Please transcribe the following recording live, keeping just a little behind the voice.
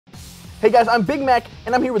Hey guys, I'm Big Mac,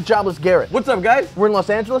 and I'm here with JoblessGarrett. What's up, guys? We're in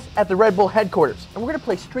Los Angeles at the Red Bull headquarters, and we're gonna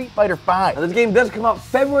play Street Fighter V. Now, this game does come out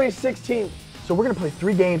February 16th. So we're gonna play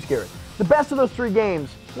 3 games, Garrett. The best of those 3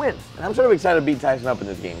 games wins. And I'm sort of excited to beat Tyson up in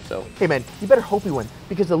this game, so. Hey man, you better hope he wins,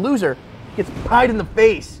 because the loser gets pied in the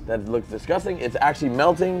face. That looks disgusting. It's actually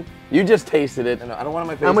melting. You just tasted it, and I don't want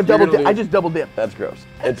it on my face. I'm gonna double dip. I just double dip. That's gross.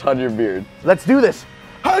 It's on your beard. Let's do this.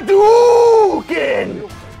 Hadouken!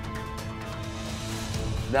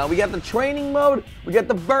 Now we got the training mode, we got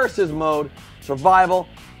the versus mode, survival,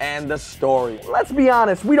 and the story. Let's be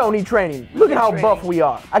honest, we don't need training. Look at how buff we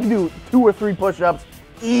are. I can do 2 or 3 push-ups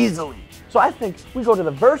easily. So I think we go to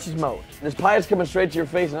the versus mode. This pie is coming straight to your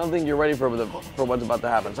face, and I don't think you're ready for what's about to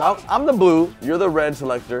happen. So I'm the blue, you're the red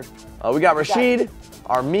selector. We got Rashid,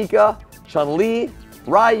 Armika, Chun-Li,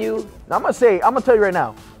 Ryu. Now I'm gonna tell you right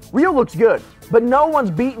now, Ryu looks good, but no one's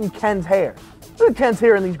beaten Ken's hair. Look at Ken's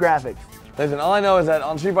hair in these graphics. Listen, all I know is that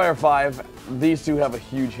on Street Fighter V, these two have a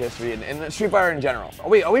huge history, and Street Fighter in general.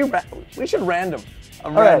 We should random.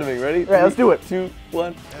 I'm randoming. Ready? All right, let's do it. 2,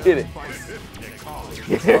 1, hit it.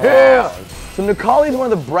 Yeah! So Nikali is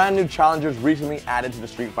one of the brand new challengers recently added to the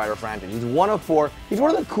Street Fighter franchise. He's 1 of 4. He's one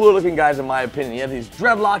of the cooler looking guys in my opinion. He has these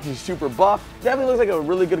dreadlocks, he's super buff. Definitely looks like a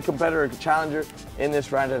really good competitor, challenger in this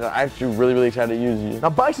franchise. I'm actually really excited to use you. Now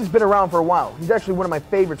Bison's been around for a while. He's actually one of my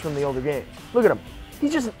favorites from the older games. Look at him.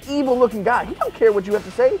 He's just an evil looking guy. He don't care what you have to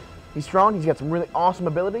say. He's strong, he's got some really awesome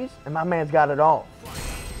abilities, and my man's got it all.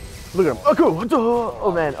 Look at him. Oh, cool.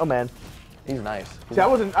 Oh man. He's nice. See, I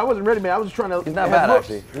wasn't ready, man. I was just trying to. He's not bad,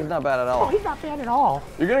 actually. He's not bad at all. Oh, he's not bad at all.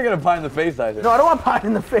 You're gonna get a pie in the face, Tyson. No, I don't want pie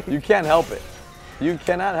in the face. You can't help it. You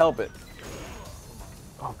cannot help it.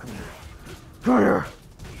 Oh, come here. Come here.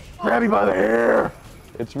 Grab me by the hair.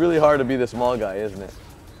 It's really hard to be the small guy, isn't it?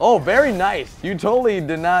 Oh, very nice. You totally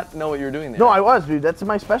did not know what you were doing there. No, I was, dude. That's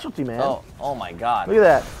my specialty, man. Oh my God. Look at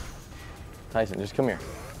that. Tyson, just come here.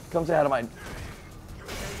 Come say hi to my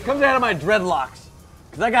dreadlocks.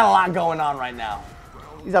 Because I got a lot going on right now.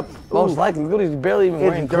 He's up. Most likely. Look, he's barely even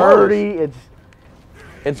wearing clothes. Dirty.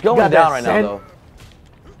 It's going down right now,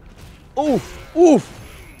 though. Oof.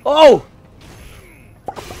 Oh!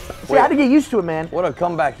 See, I had to get used to it, man. What a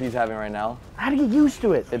comeback he's having right now. I had to get used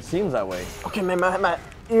to it. It seems that way. Okay, man,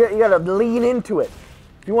 you gotta lean into it.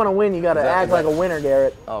 If you want to win, you gotta act like a winner,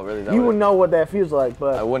 Garrett. Oh, really? You wouldn't know what that feels like,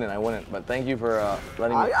 but I wouldn't. But thank you for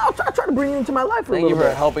letting me. I'll try to bring you into my life a little bit. Thank you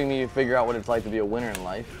for helping me figure out what it's like to be a winner in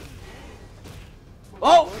life.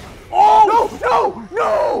 Oh!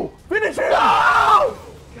 No! Finish it! No!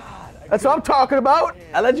 God, that's what I'm talking about.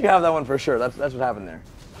 I let you have that one for sure. That's what happened there.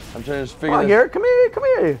 I'm trying to just figure this. Garrett, come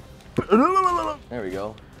here. There we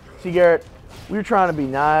go. See, Garrett, we were trying to be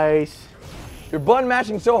nice. You're button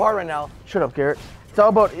mashing so hard right now. Shut up, Garrett. It's all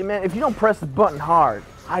about, man, if you don't press the button hard,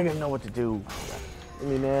 I don't know what to do. I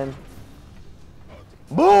mean, man.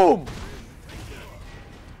 Boom!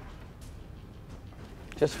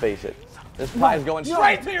 Just face it. This pie is going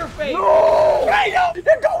straight to your face. No!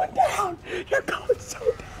 You're going down. You're going so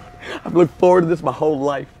down. I've looked forward to this my whole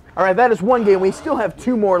life. All right, that is 1 game. We still have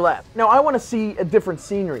 2 more left. Now, I want to see a different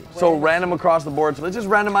scenery. So random across the board. So let's just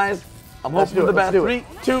randomize. I'm hoping for the best. 3,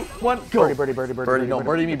 2, 1, go. Birdie.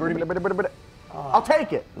 Birdie me. I'll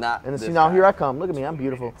take it. Nah. And see, now here I come. Look at me, I'm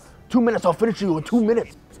beautiful. 2 minutes, I'll finish you in 2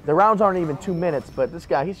 minutes. The rounds aren't even 2 minutes, but this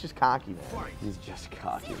guy, he's just cocky, man. He's just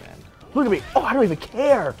cocky, man. Look at me. Oh, I don't even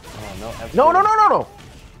care. Oh, no. No.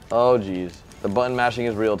 Oh, jeez. The button mashing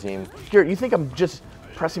is real, team. Garrett, you think I'm just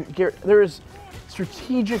pressing? Garrett, there is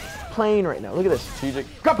strategic playing right now. Look at this. Strategic.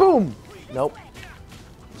 Kaboom! Nope.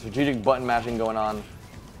 Strategic button mashing going on.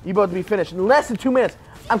 You about to be finished in less than 2 minutes.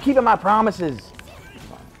 I'm keeping my promises.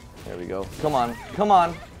 There we go. Come on.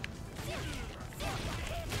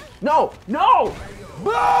 No!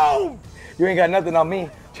 Boom! You ain't got nothing on me.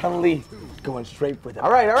 Chun-Li going straight for the All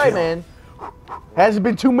right, man. Hasn't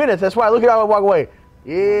been 2 minutes. That's why. Look at how I walk away.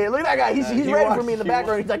 Yeah, look at that guy. He's ready for me in the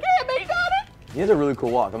background. He's like, yeah, man, you got it. He has a really cool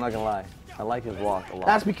walk. I'm not gonna lie. I like his walk a lot.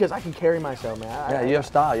 That's because I can carry myself, man. Yeah, you have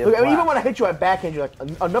style. You have class. Even when I hit you at backhand, you're like,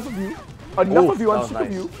 enough of you. Enough of you. I'm sick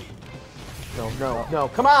of you. No.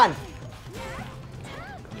 Come on.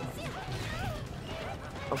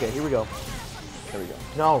 Okay, here we go. There we go.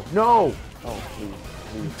 No. Oh,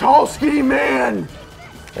 please. Tall, skinny man.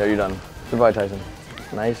 There, you're done. Goodbye, Tyson.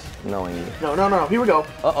 Nice knowing you. No. Here we go.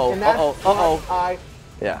 Uh-oh.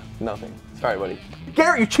 Yeah, nothing. Sorry, buddy.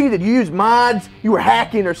 Garrett, you cheated. You used mods. You were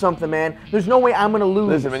hacking or something, man. There's no way I'm going to lose.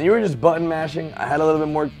 Listen, man, you were just button mashing. I had a little bit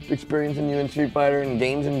more experience than you in Street Fighter and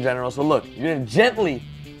games in general. So look, you're going to gently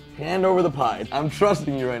hand over the pie. I'm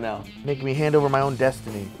trusting you right now. Making me hand over my own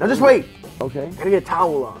destiny. Now just wait. Okay. Gotta get a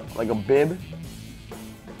towel on. Like a bib?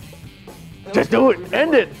 Just do it.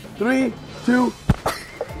 End it. 3, 2.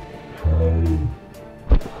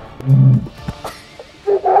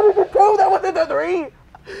 Oh, that wasn't the 3.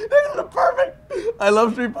 This is perfect. I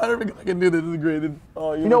love Street Fighter because I can do this. This is great.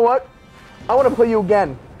 Oh, You know what? I want to play you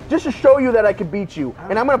again, just to show you that I can beat you.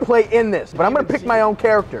 And I'm going to play in this, but I'm going to pick my own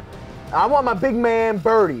character. I want my big man,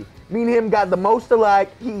 Birdie. Me and him got the most alike.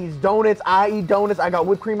 He eats donuts, I eat donuts. I got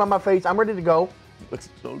whipped cream on my face. I'm ready to go. Looks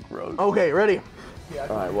so gross. Okay, ready? All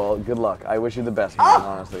right, well, good luck. I wish you the best, man,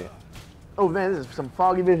 honestly. Oh, man, this is some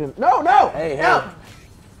foggy vision. No! Hey, hey. No.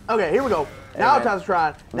 Okay, here we go. Now man. time's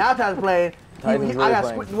trying. Now time's playing. Tyson's really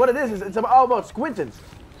playing. What it is it's all about squinting.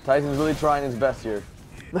 Tyson's really trying his best here.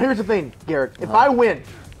 Now, here's the thing, Garrett. If I win,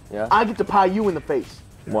 Yeah? I get to pie you in the face.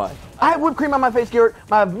 Why? I have whipped cream on my face, Garrett.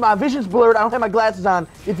 My vision's blurred. I don't have my glasses on.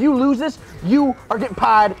 If you lose this, you are getting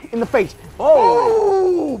pied in the face.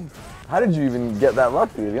 Oh! Boom! How did you even get that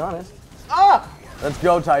lucky, to be honest? Ah! Let's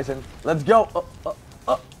go, Tyson. Let's go.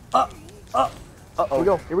 Here we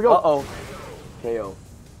go. Here we go. Uh-oh. KO.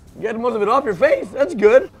 You got most of it off your face. That's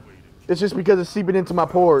good. It's just because it's seeping into my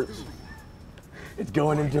pores. It's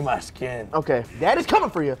going into my skin. Okay. Dad is coming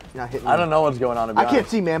for you. You're not hitting me. I don't know what's going on, to be I can't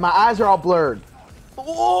see, man. My eyes are all blurred.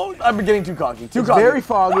 Oh, I'm getting too cocky. Too It's cocky. very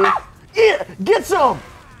foggy. Yeah, get some.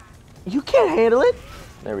 You can't handle it.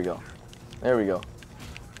 There we go. There we go.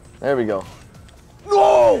 There we go.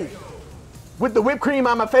 No! With the whipped cream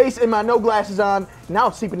on my face and my no glasses on, now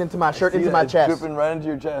it's seeping into my shirt, into my It's chest. dripping right into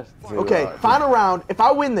your chest. Okay, final round. If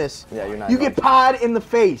I win this, Yeah, you're not you going get pied in the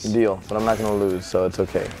face. Deal, but I'm not gonna lose, so it's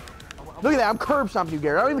okay. Look at that. I'm curb stomping you,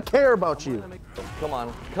 Garrett. I don't even care about you. Come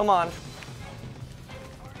on, come on.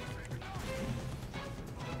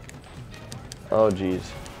 Oh, jeez.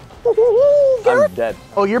 I'm dead.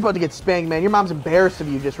 Oh, you're about to get spanked, man. Your mom's embarrassed of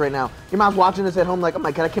you just right now. Your mom's watching this at home like, oh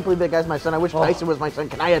my God, I can't believe that guy's my son. I wish Tyson was my son.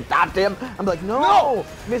 Can I adopt him? I'm like, no,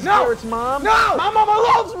 Miss No. Garrett's mom. No. My mama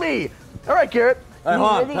loves me. All right, Garrett. Hey, You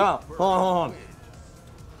hold on, ready? hold on.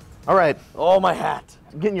 All right, Oh, my hat.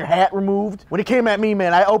 getting your hat removed. When he came at me,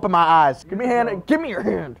 man, I opened my eyes. Give me your hand. Give me your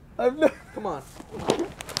hand. Come on.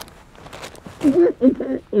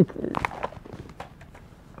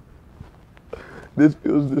 This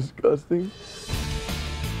feels disgusting.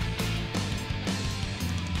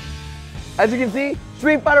 As you can see,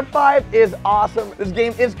 Street Fighter V is awesome. This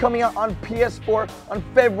game is coming out on PS4 on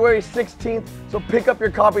February 16th, so pick up your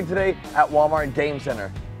copy today at Walmart Game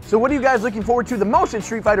Center. So what are you guys looking forward to the most in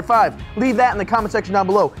Street Fighter V? Leave that in the comment section down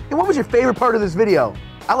below. And what was your favorite part of this video?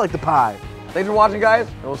 I like the pie. Thanks for watching, guys,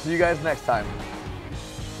 and we'll see you guys next time.